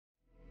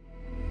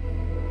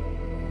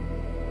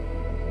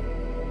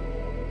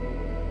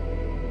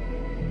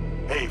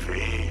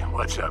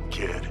What's up,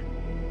 kid?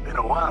 Been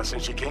a while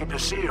since you came to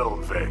see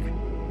old Vic.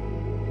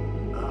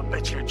 I'll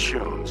bet your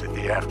tunes that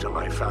the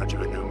afterlife found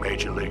you a new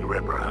Major League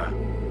Ripper, huh?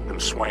 Them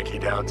swanky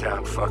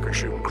downtown fuckers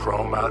shooting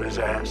chrome out his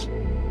ass?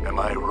 Am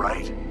I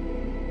right?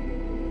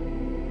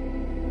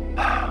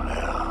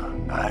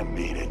 Well, I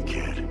mean it,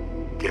 kid.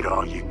 Get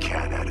all you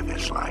can out of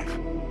this life.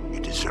 You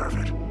deserve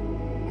it.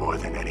 More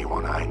than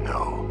anyone I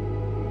know.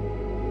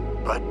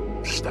 But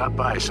stop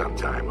by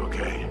sometime,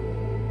 okay?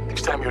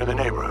 Next time you're in the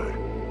neighborhood,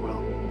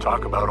 we'll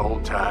talk about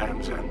old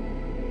times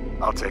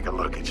and I'll take a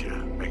look at you.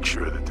 Make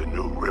sure that the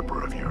new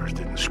Ripper of yours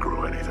didn't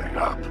screw anything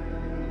up.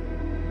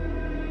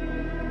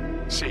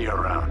 See you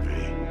around, V.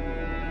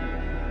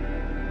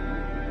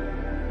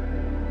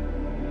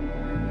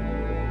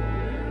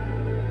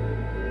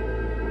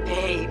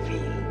 Hey, V.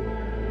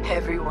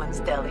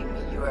 Everyone's telling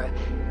me you're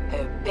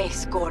a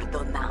base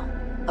gordo now.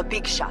 A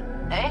big shot,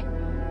 eh?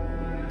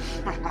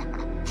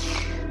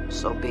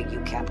 So big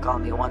you can't call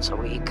me once a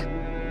week.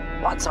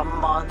 Once a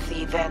month,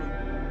 even.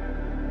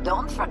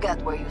 Don't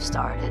forget where you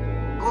started.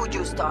 Who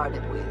you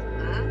started with,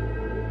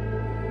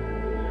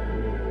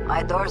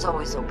 My door's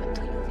always open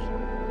to you, V.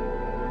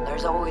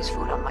 There's always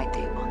food on my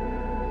table.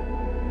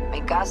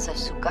 Mi casa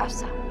es su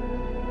casa.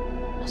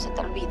 No se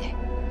te olvide.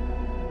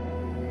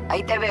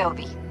 Ahí te veo,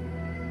 V.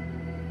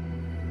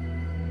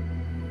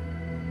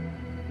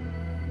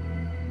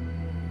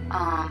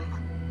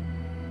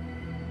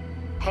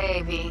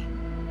 Hey, V.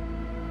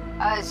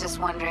 I was just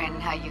wondering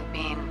how you've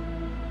been.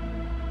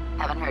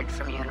 Haven't heard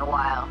from you in a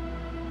while.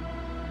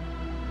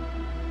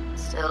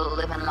 Still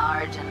living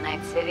large in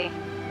Night City?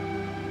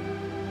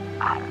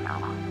 I don't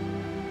know.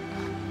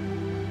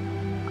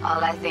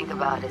 All I think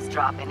about is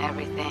dropping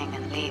everything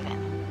and leaving.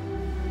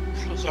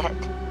 Yet,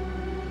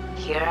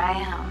 here I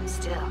am,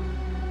 still.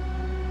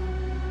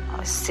 Oh,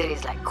 the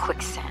city's like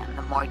quicksand.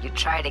 The more you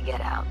try to get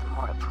out, the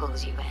more it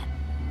pulls you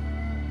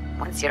in.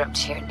 Once you're up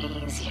to your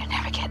knees, you're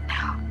never getting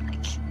out.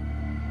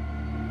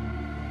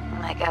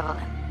 Like Evelyn.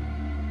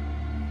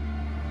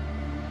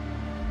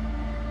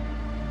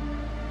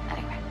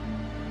 Anyway.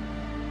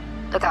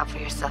 Look out for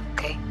yourself,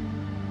 okay?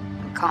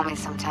 And call me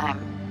sometime.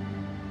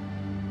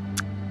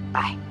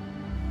 Bye.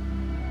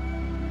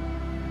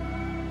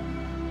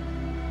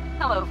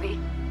 Hello, V.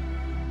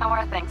 How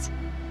are things?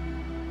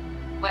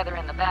 Weather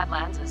in the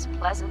Badlands is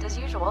pleasant as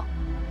usual.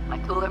 My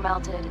cooler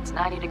melted, it's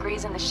 90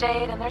 degrees in the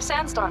shade, and there's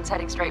sandstorms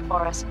heading straight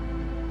for us.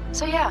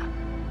 So yeah,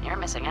 you're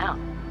missing out.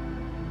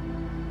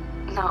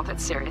 No,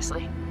 but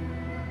seriously,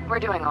 we're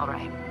doing all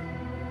right.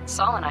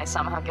 Saul and I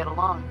somehow get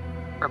along,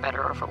 for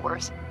better or for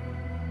worse.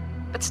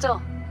 But still,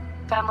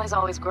 family's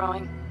always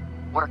growing,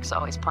 work's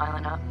always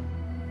piling up.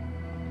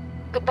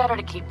 But better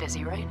to keep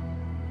busy, right?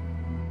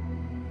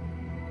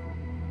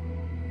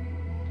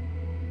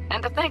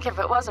 And to think if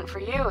it wasn't for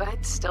you,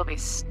 I'd still be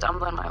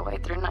stumbling my way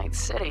through Night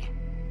City.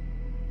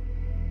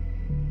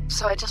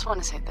 So I just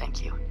want to say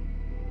thank you.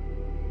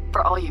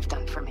 For all you've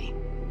done for me.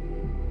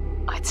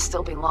 I'd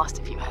still be lost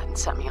if you hadn't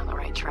set me on the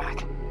right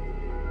track.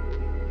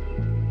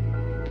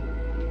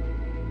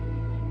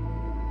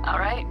 All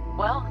right,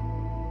 well,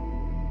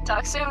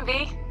 talk soon,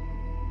 V.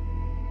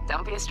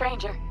 Don't be a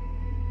stranger.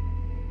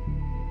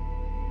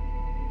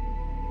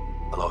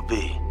 Hello,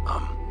 V.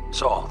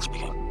 Saul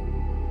speaking.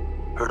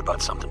 Heard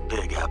about something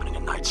big happening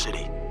in Night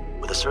City,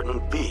 with a certain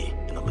V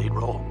in the lead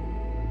role.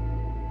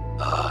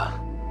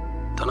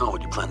 Don't know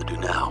what you plan to do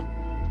now,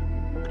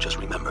 but just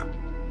remember,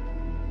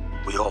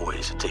 we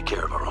always take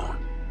care of our own.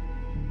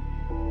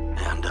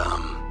 And,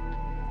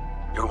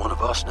 you're one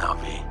of us now,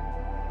 V.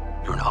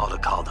 You're an Aldo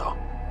Caldo.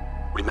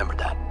 Remember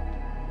that.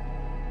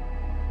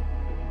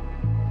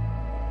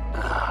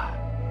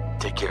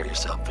 Take care of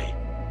yourself, V.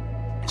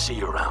 And see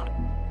you around.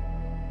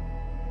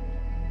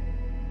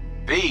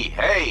 V,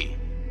 hey!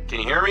 Can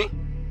you hear me?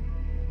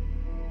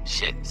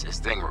 Shit, is this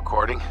thing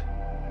recording?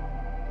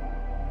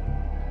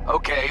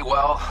 Okay,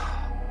 well,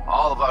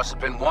 all of us have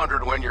been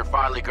wondering when you're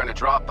finally gonna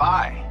drop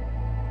by.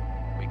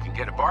 We can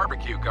get a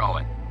barbecue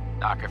going,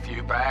 knock a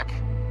few back,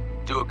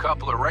 do a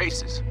couple of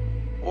races,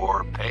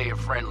 or pay a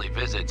friendly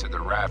visit to the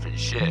Raff and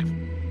Shiv.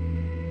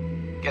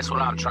 Guess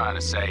what I'm trying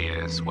to say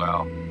is,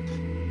 well,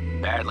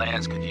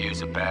 Badlands could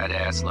use a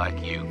badass like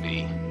you,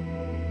 V.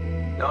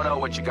 Don't know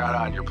what you got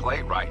on your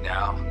plate right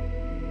now,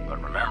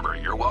 but remember,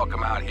 you're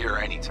welcome out here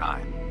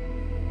anytime.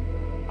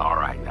 All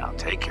right, now,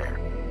 take care.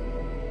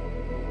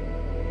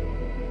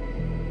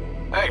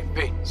 Hey,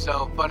 V,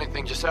 so funny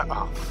thing just said.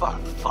 Oh,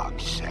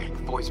 fuck's sake,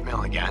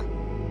 voicemail again.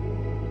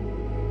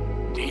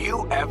 Do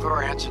you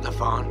ever answer the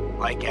phone?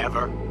 Like,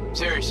 ever?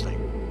 Seriously,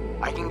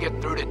 I can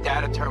get through to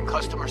data term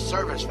customer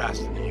service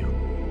faster than you.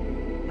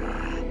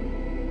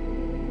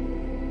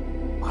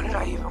 What did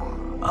I even...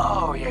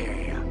 Oh,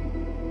 yeah.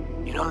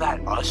 You know that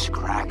Us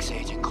Cracks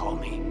agent called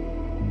me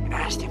and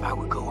asked if I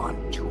would go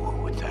on tour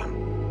with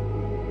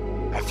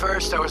them? At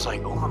first, I was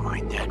like, oh,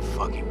 my dead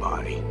fucking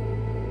body.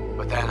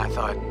 But then I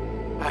thought,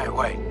 hey,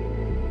 wait,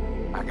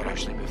 I could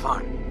actually be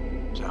fun.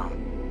 So,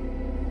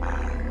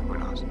 who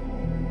knows?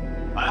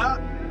 Well,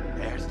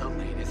 there's the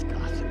latest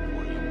gossip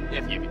for you,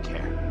 if you even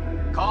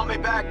care. Call me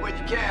back when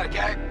you can,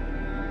 okay?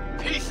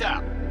 Peace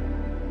out.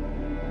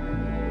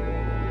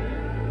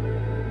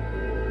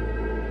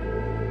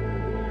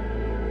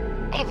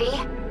 Hey, V.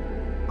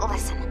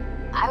 Listen,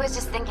 I was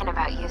just thinking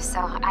about you, so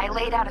I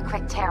laid out a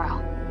quick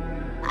tarot.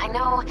 I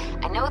know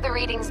the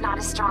reading's not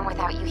as strong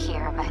without you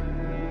here, but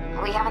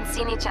we haven't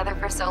seen each other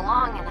for so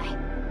long,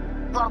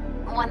 and well,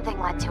 one thing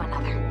led to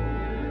another.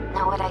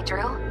 Know what I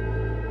drew?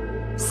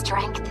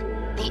 Strength,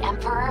 the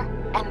Emperor,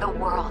 and the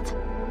world.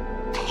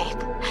 Babe,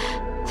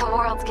 the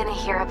world's gonna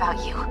hear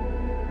about you.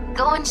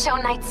 Go and show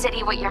Night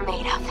City what you're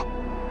made of.